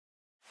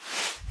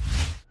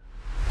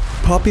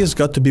Poppy has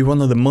got to be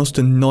one of the most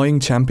annoying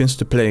champions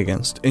to play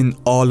against in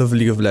all of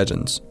League of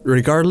Legends.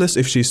 Regardless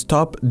if she's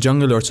top,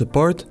 jungle or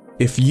support,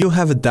 if you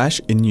have a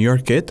dash in your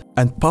kit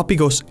and Poppy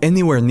goes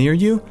anywhere near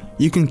you,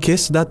 you can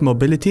kiss that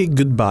mobility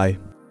goodbye.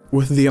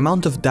 With the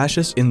amount of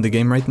dashes in the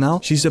game right now,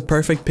 she's a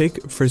perfect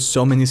pick for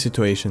so many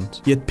situations.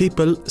 Yet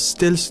people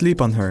still sleep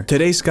on her.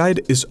 Today's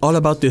guide is all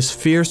about this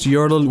fierce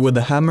Yordle with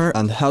a hammer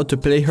and how to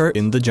play her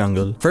in the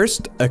jungle.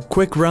 First, a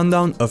quick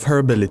rundown of her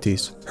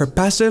abilities. Her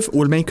passive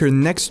will make her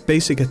next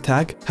basic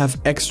attack have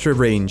extra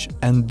range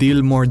and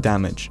deal more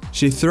damage.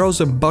 She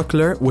throws a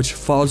buckler which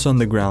falls on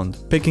the ground.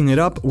 Picking it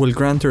up will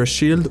grant her a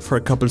shield for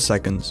a couple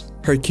seconds.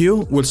 Her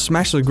Q will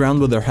smash the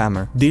ground with her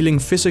hammer, dealing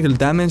physical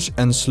damage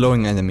and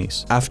slowing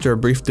enemies. After a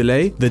brief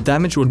delay, the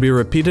damage will be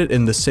repeated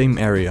in the same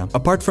area.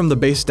 Apart from the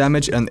base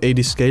damage and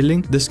AD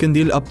scaling, this can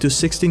deal up to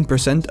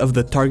 16% of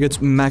the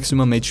target's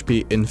maximum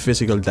HP in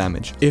physical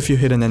damage, if you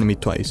hit an enemy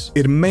twice.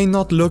 It may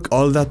not look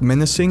all that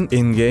menacing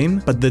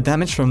in-game, but the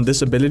damage from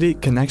this ability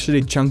can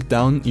actually chunk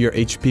down your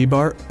HP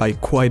bar by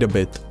quite a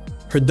bit.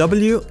 Her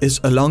W is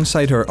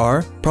alongside her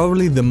R,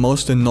 probably the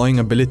most annoying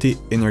ability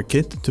in her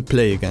kit to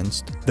play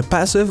against. The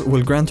passive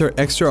will grant her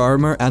extra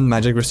armor and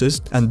magic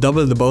resist and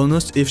double the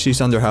bonus if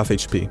she's under half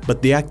HP.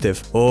 But the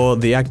active,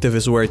 the active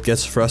is where it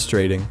gets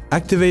frustrating.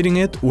 Activating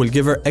it will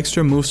give her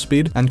extra move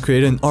speed and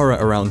create an aura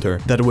around her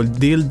that will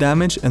deal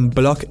damage and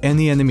block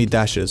any enemy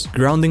dashes,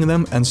 grounding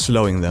them and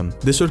slowing them.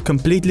 This will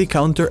completely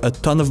counter a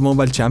ton of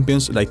mobile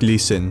champions like Lee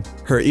Sin.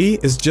 Her E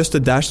is just a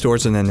dash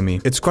towards an enemy.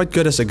 It's quite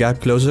good as a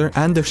gap closer,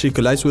 and if she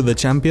collides with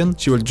the champion,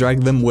 she will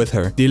drag them with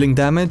her, dealing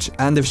damage,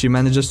 and if she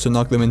manages to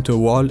knock them into a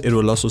wall, it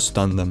will also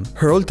stun them.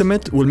 Her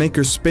ultimate will make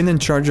her spin and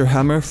charge her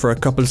hammer for a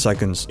couple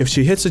seconds. If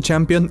she hits a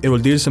champion, it will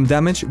deal some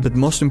damage, but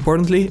most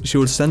importantly, she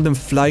will send them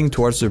flying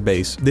towards their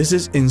base. This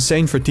is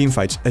insane for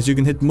teamfights, as you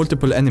can hit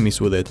multiple enemies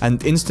with it,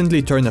 and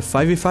instantly turn a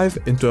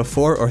 5v5 into a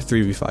 4 or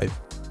 3v5.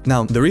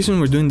 Now, the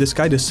reason we're doing this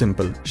guide is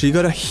simple. She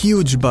got a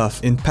huge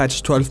buff in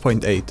patch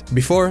 12.8.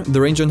 Before,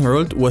 the range on her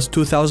ult was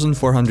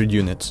 2400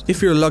 units.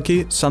 If you're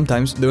lucky,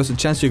 sometimes there was a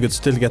chance you could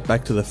still get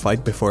back to the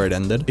fight before it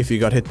ended if you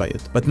got hit by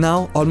it. But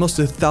now, almost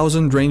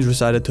 1000 range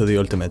resided to the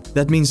ultimate.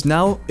 That means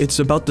now, it's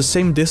about the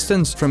same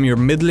distance from your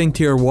mid lane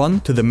tier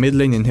 1 to the mid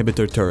lane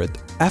inhibitor turret.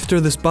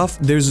 After this buff,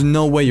 there's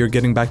no way you're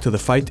getting back to the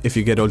fight if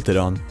you get ulted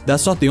on.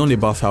 That's not the only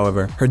buff,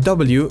 however. Her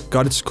W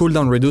got its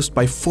cooldown reduced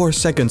by 4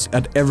 seconds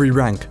at every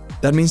rank.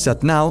 That means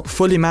that now,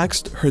 fully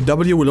maxed, her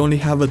W will only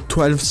have a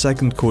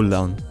 12-second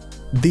cooldown.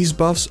 These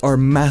buffs are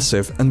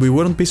massive, and we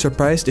wouldn't be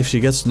surprised if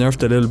she gets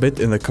nerfed a little bit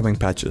in the coming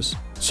patches.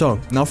 So,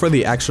 now for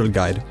the actual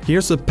guide.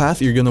 Here's the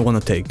path you're gonna wanna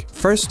take.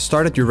 First,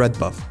 start at your red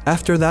buff.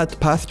 After that,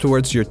 path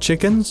towards your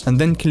chickens, and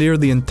then clear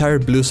the entire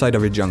blue side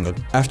of your jungle.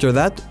 After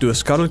that, do a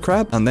scuttle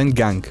crab, and then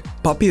gank.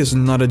 Poppy is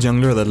not a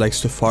jungler that likes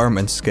to farm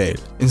and scale.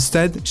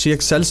 Instead, she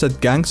excels at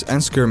ganks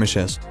and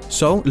skirmishes,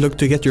 so look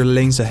to get your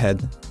lanes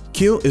ahead.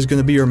 Q is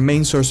gonna be your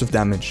main source of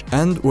damage,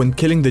 and when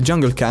killing the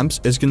jungle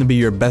camps is gonna be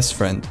your best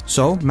friend,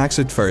 so max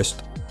it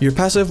first. Your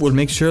passive will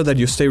make sure that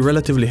you stay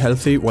relatively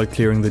healthy while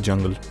clearing the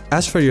jungle.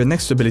 As for your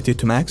next ability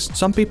to max,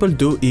 some people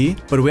do E,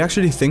 but we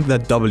actually think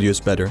that W is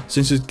better,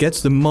 since it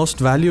gets the most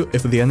value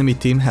if the enemy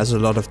team has a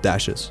lot of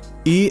dashes.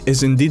 E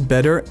is indeed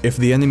better if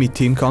the enemy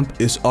team comp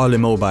is all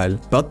immobile,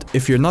 but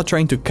if you're not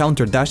trying to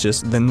counter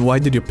dashes, then why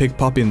did you pick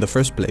Poppy in the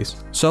first place?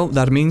 So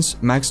that means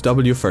max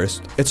W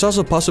first. It's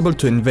also possible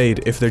to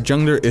invade if their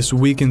jungler is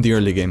weak in the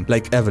early game,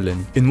 like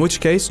Evelynn, in which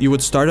case you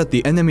would start at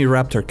the enemy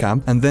raptor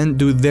camp and then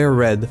do their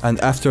red,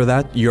 and after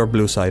that your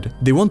blue side.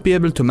 They won't be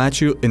able to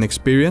match you in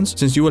experience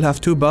since you will have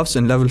 2 buffs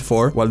in level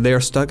 4 while they are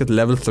stuck at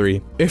level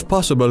 3. If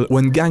possible,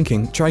 when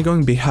ganking, try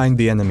going behind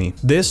the enemy.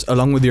 This,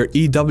 along with your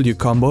EW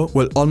combo,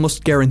 will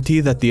almost guarantee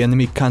that the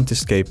enemy can't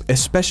escape,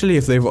 especially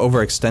if they've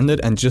overextended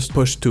and just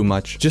pushed too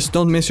much. Just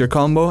don't miss your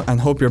combo and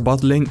hope your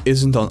bot lane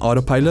isn't on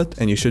autopilot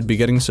and you should be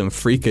getting some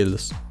free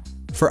kills.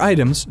 For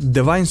items,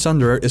 Divine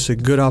Sunderer is a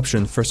good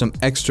option for some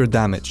extra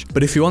damage,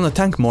 but if you want to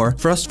tank more,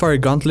 Frostfire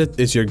Gauntlet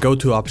is your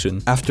go-to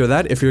option. After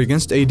that, if you're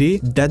against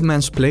AD,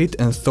 Deadman's Plate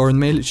and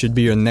Thornmail should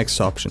be your next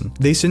option.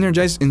 They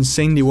synergize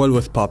insanely well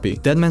with Poppy.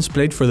 Deadman's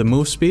Plate for the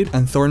move speed,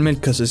 and Thornmail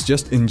because it's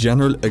just in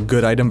general a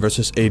good item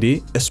versus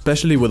AD,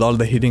 especially with all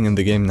the hitting in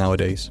the game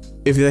nowadays.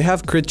 If they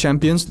have crit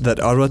champions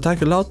that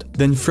auto-attack a lot,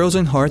 then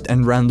Frozen Heart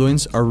and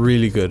Randuin's are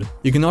really good.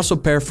 You can also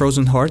pair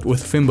Frozen Heart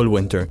with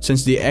Fimbulwinter,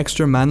 since the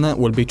extra mana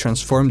will be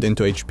transformed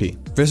into HP.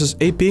 Versus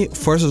AP,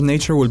 Force of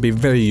Nature will be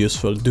very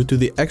useful due to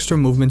the extra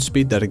movement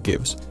speed that it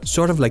gives,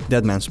 sort of like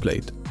Deadman's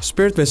Plate.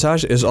 Spirit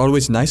Visage is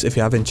always nice if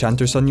you have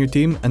enchanters on your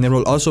team, and it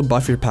will also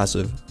buff your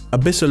passive.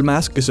 Abyssal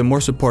Mask is a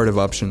more supportive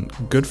option,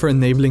 good for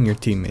enabling your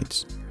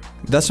teammates.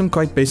 That's some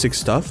quite basic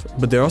stuff,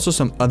 but there are also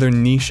some other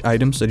niche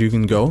items that you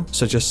can go,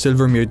 such as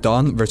Silvermere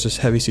Dawn versus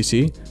Heavy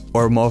CC,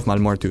 or Mauve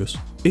Malmortius.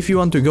 If you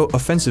want to go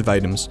offensive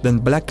items, then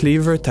Black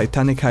Cleaver,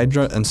 Titanic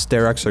Hydra and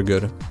Sterax are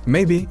good.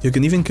 Maybe you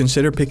can even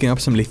consider picking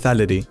up some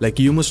lethality, like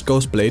Yuumu's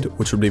Ghostblade,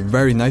 which would be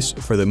very nice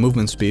for the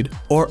movement speed,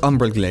 or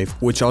Umbral Glaive,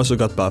 which also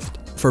got buffed.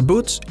 For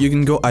boots, you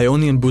can go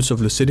Ionian Boots of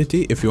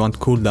Lucidity if you want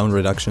cooldown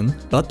reduction,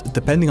 but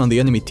depending on the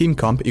enemy team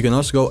comp, you can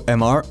also go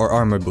MR or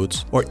Armor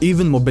Boots, or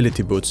even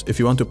Mobility Boots if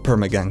you want to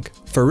perma-gank.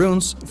 For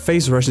runes,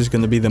 Phase Rush is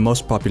going to be the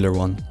most popular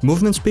one.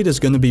 Movement speed is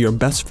going to be your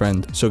best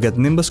friend, so get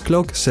Nimbus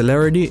Cloak,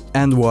 Celerity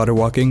and Water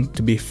Walking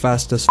to be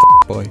fast as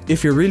boy.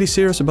 If you're really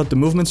serious about the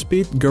movement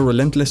speed, go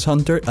Relentless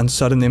Hunter and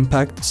Sudden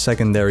Impact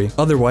secondary.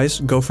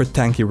 Otherwise, go for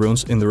tanky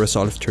runes in the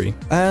Resolve tree.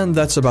 And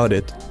that's about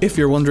it. If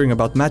you're wondering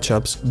about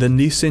matchups, then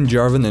Lee Sin,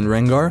 Jarvan and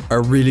Rengar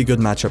are really good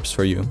matchups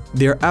for you.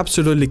 They are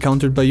absolutely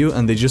countered by you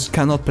and they just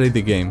cannot play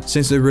the game,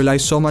 since they rely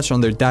so much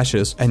on their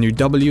dashes and your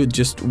W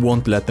just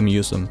won't let them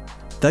use them.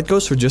 That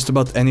goes for just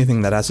about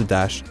anything that has a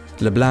dash.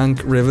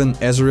 LeBlanc, Riven,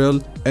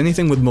 Ezreal,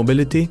 anything with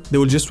mobility, they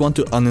will just want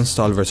to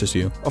uninstall versus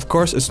you. Of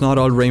course, it's not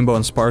all rainbow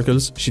and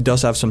sparkles. She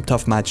does have some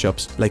tough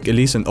matchups, like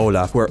Elise and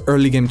Olaf, who are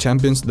early game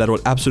champions that will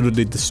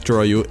absolutely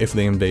destroy you if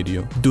they invade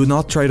you. Do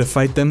not try to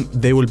fight them,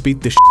 they will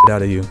beat the shit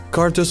out of you.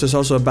 Karthus is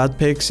also a bad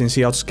pick since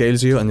he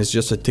outscales you and is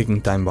just a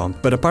ticking time bomb.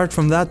 But apart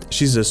from that,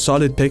 she's a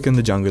solid pick in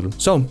the jungle.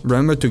 So,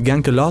 remember to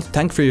gank a lot,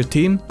 tank for your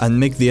team, and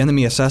make the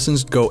enemy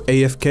assassins go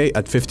AFK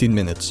at 15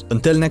 minutes.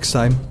 Until next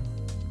time.